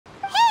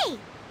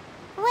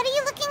What are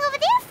you looking over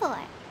there for?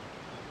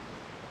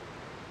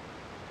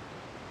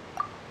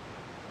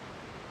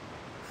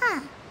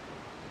 Huh.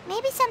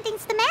 Maybe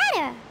something's the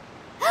matter.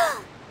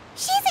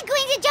 She isn't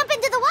going to jump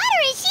into the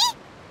water, is she?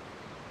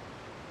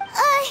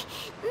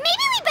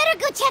 Maybe we better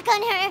go check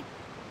on her.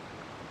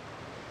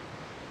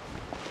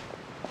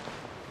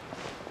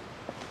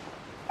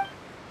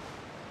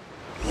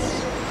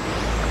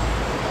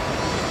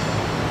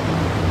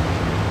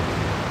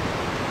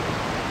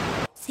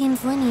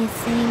 Seems LYNEY is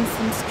saying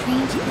some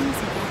strange things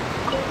again.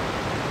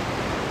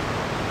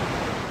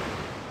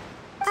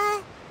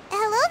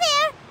 Hello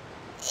there?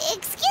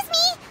 Excuse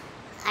me?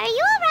 Are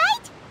you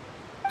alright?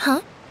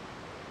 Huh?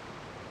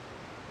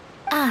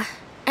 Ah,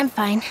 I'm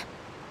fine.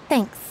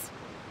 Thanks.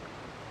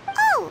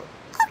 Oh,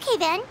 okay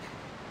then.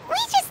 We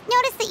just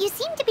noticed that you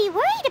seem to be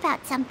worried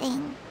about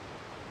something.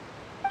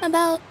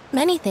 About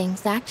many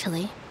things,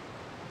 actually.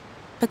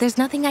 But there's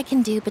nothing I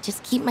can do but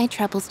just keep my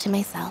troubles to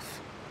myself.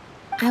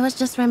 I was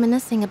just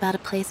reminiscing about a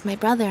place my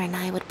brother and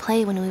I would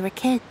play when we were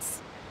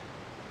kids.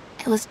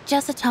 It was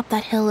just atop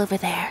that hill over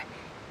there.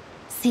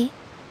 See?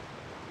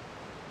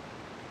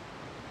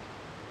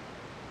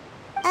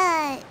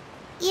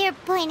 You're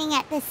pointing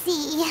at the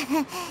sea.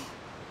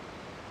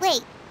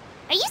 Wait,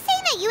 are you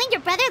saying that you and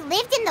your brother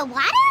lived in the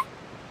water?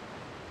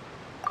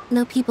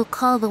 Though people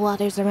call the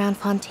waters around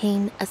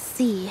Fontaine a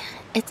sea,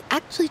 it's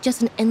actually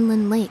just an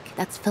inland lake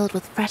that's filled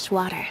with fresh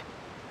water.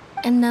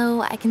 And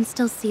though I can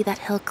still see that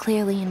hill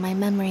clearly in my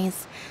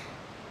memories,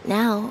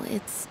 now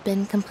it's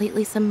been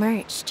completely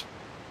submerged.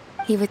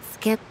 He would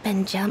skip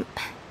and jump,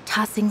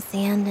 tossing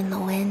sand in the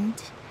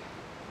wind.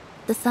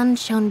 The sun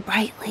shone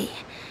brightly,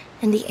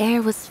 and the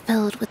air was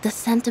filled with the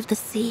scent of the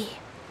sea.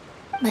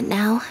 But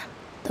now,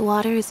 the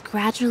water is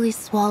gradually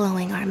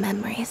swallowing our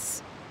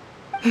memories.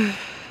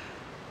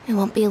 It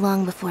won't be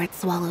long before it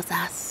swallows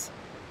us.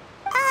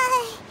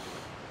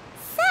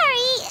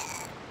 Sorry.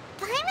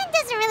 Paimon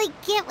doesn't really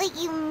get what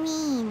you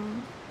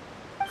mean.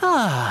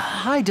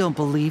 I don't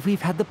believe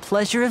we've had the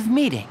pleasure of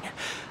meeting.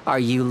 Are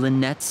you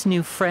Lynette's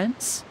new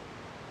friends?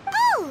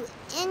 Oh,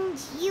 and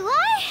you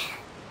are?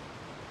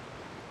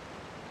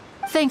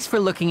 Thanks for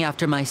looking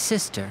after my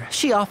sister.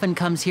 She often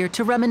comes here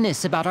to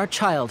reminisce about our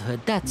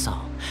childhood, that's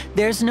all.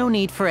 There's no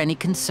need for any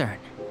concern.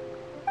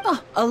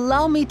 Oh,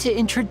 allow me to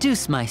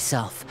introduce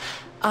myself.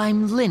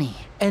 I'm LYNEY,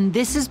 and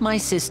this is my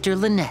sister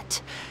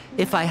Lynette.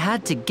 If I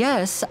had to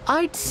guess,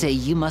 I'd say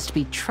you must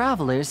be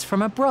travelers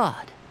from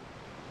abroad.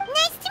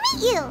 Nice to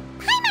meet you.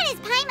 Paimon is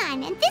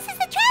Paimon, and this is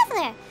the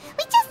Traveler.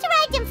 We just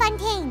arrived in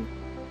Fontaine.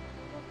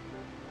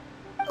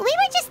 We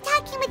were just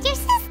talking with your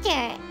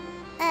sister.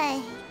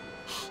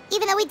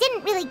 Even though we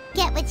didn't really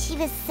get what she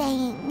was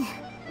saying.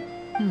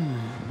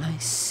 I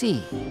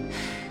see.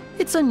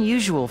 It's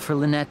unusual for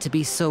Lynette to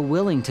be so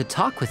willing to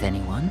talk with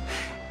anyone.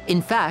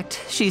 In fact,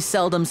 she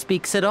seldom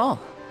speaks at all.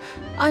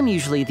 I'm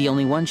usually the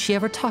only one she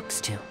ever talks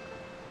to.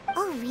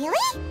 Oh,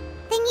 really?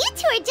 Then you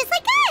two are just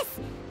like us!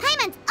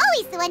 Paimon's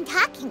always the one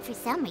talking for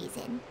some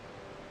reason.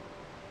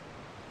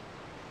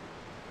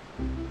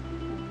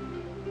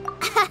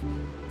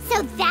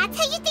 So that's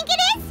how you think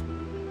it is?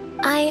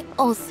 I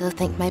also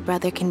think my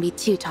brother can be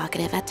too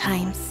talkative at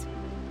times.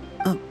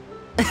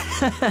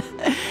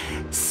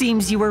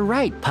 Seems you were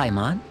right,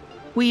 Paimon.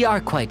 We are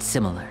quite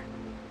similar.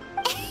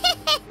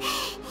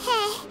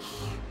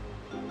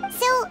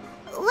 So,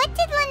 what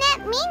did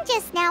Lynette mean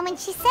just now when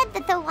she said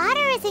that the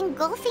water is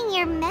engulfing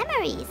your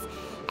memories,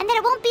 and that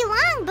it won't be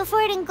long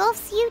before it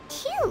engulfs you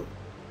too?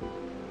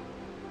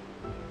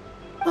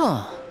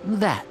 Oh,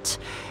 that.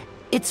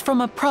 It's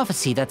from a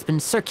prophecy that's been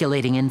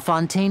circulating in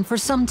Fontaine for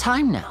some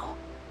time now.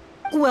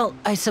 Well,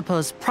 I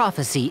suppose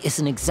prophecy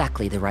isn't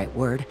exactly the right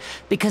word,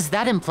 because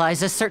that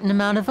implies a certain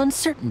amount of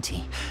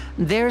uncertainty.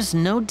 There's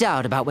no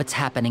doubt about what's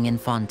happening in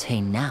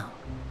Fontaine now.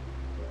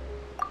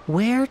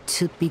 Where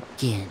to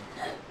begin?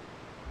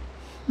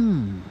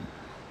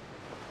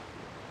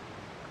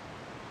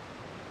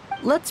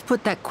 Let's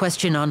put that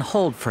question on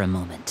hold for a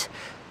moment.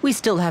 We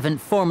still haven't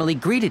formally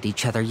greeted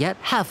each other yet,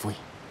 have we?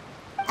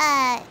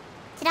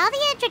 Did all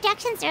the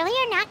introductions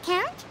earlier not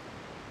count?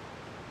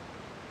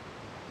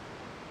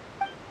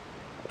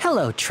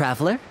 Hello,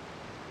 Traveler.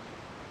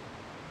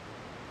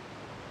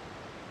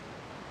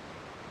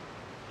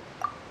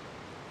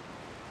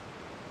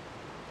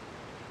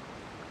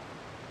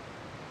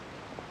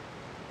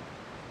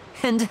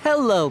 And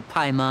hello,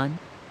 Paimon.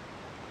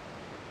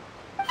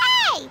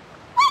 Hey!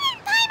 Why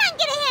didn't Paimon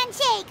get a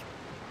handshake?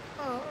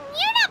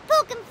 You're not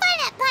poking fun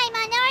at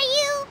Paimon, are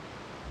you?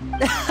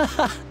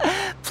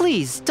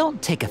 Please,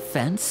 don't take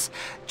offense.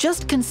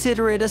 Just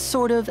consider it a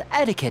sort of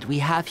etiquette we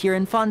have here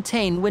in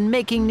Fontaine when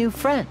making new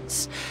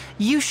friends.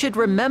 You should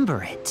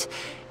remember it.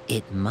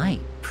 It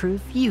might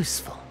prove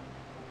useful.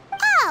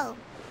 Oh,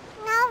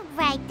 all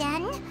right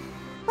then.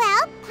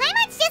 Well,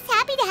 Paimon's just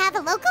happy to have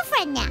a local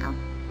friend now.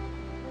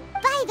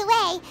 By the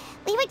way,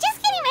 we were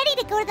just getting ready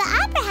to go to the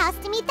Opera House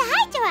to meet the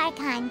Hydro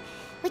Archon.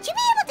 Would you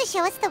be able to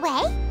show us the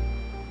way?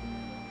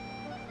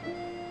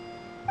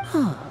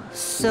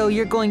 So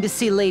you're going to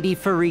see Lady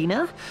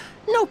Farina?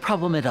 No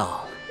problem at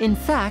all. In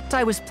fact,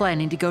 I was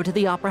planning to go to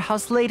the Opera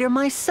House later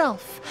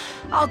myself.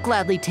 I'll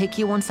gladly take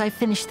you once I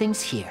finish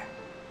things here.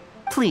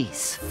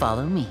 Please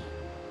follow me.